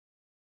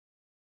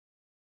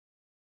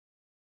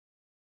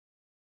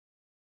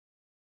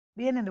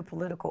Being in a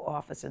political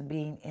office and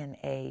being in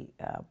a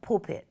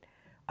pulpit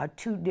are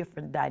two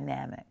different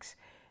dynamics.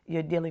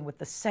 You're dealing with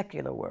the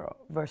secular world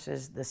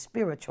versus the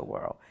spiritual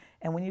world.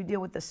 And when you deal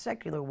with the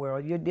secular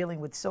world, you're dealing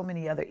with so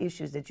many other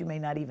issues that you may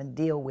not even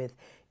deal with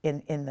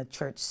in the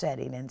church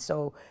setting. And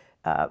so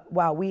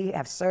while we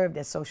have served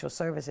as social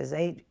service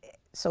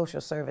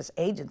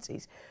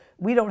agencies,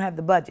 we don't have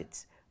the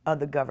budgets of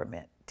the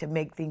government to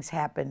make things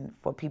happen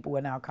for people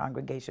in our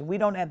congregation.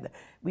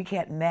 We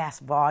can't mass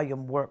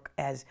volume work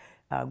as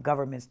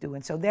governments do.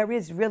 And so there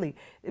is really,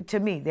 to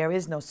me, there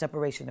is no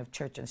separation of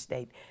church and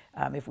state.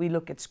 If we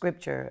look at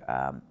scripture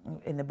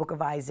in the book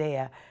of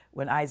Isaiah,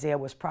 when Isaiah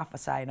was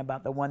prophesying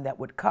about the one that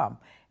would come,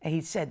 and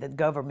he said that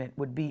government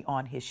would be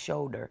on his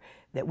shoulder,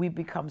 that we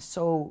become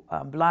so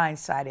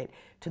blindsided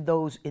to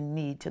those in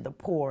need, to the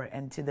poor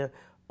and to the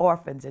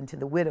orphans and to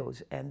the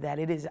widows, and that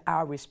it is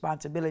our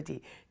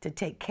responsibility to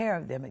take care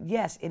of them. And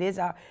yes, it is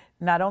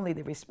not only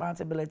the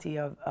responsibility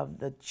of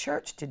the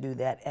church to do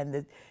that, and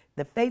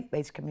the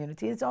faith-based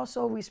community, it's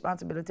also a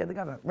responsibility of the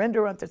government.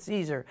 Render unto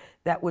Caesar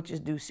that which is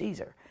due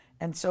Caesar.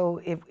 And so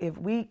if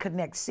we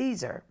connect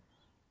Caesar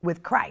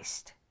with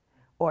Christ,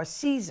 or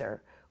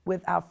Caesar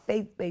with our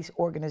faith-based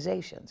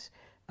organizations,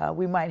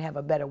 we might have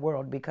a better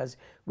world, because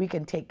we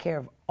can take care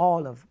of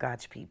all of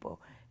God's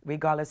people,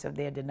 regardless of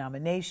their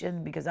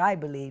denomination, because I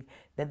believe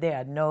that there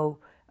are no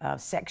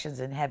sections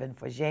in heaven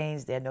for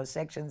Jains, there are no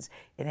sections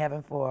in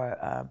heaven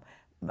for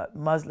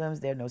Muslims,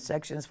 there are no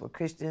sections for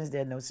Christians,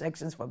 there are no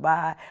sections for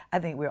Baha'i. I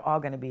think we're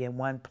all going to be in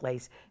one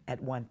place at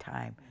one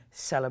time,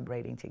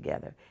 celebrating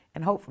together.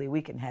 And hopefully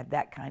we can have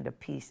that kind of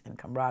peace and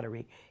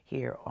camaraderie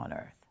here on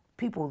earth.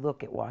 People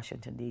look at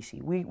Washington,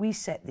 D.C. We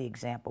set the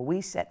example. We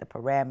set the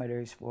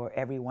parameters for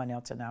everyone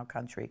else in our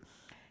country.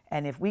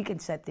 And if we can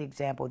set the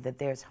example that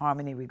there's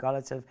harmony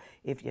regardless of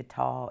if you're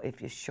tall, if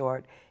you're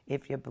short,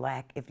 if you're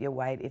black, if you're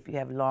white, if you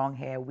have long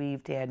hair,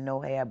 weaved hair, no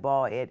hair,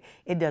 bald head,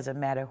 it doesn't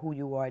matter who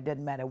you are, it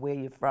doesn't matter where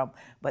you're from,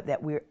 but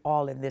that we're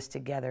all in this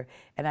together.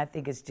 And I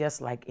think it's just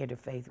like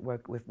interfaith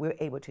work. If we're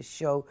able to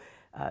show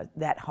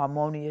that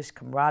harmonious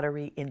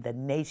camaraderie in the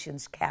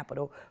nation's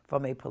capital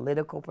from a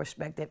political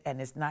perspective, and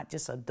it's not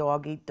just a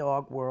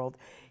dog-eat-dog world,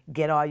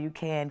 get all you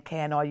can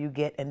all you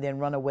get, and then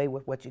run away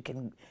with what you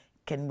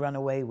can run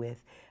away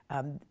with.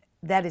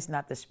 That is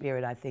not the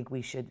spirit I think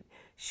we should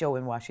show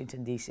in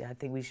Washington, D.C. I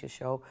think we should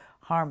show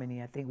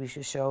harmony. I think we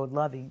should show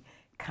loving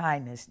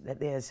kindness, that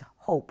there's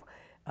hope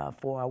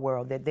for our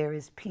world, that there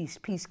is peace.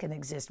 Peace can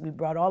exist. We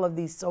brought all of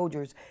these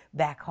soldiers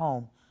back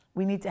home.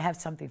 We need to have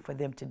something for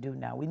them to do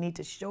now. We need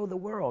to show the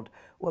world.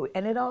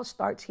 And it all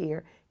starts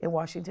here in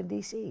Washington,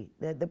 D.C.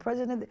 The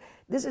president,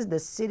 this is the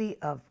city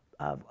of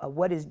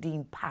what is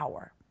deemed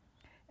power.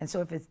 And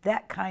so if it's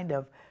that kind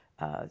of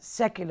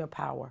secular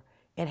power,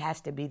 it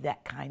has to be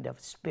that kind of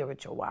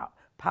spiritual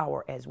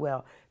power as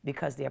well,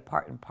 because they're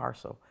part and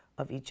parcel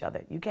of each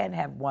other. You can't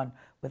have one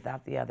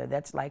without the other.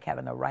 That's like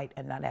having a right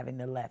and not having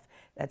the left.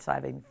 That's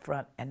having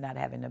front and not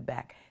having the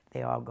back.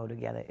 They all go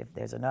together. If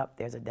there's an up,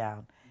 there's a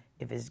down.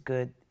 If it's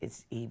good,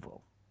 it's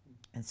evil.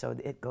 And so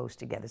it goes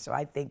together. So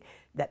I think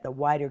that the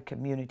wider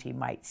community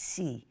might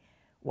see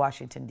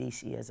Washington,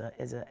 D.C.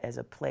 as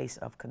a place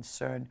of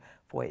concern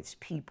for its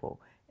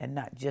people, and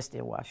not just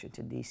in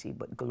Washington, D.C.,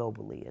 but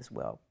globally as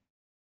well.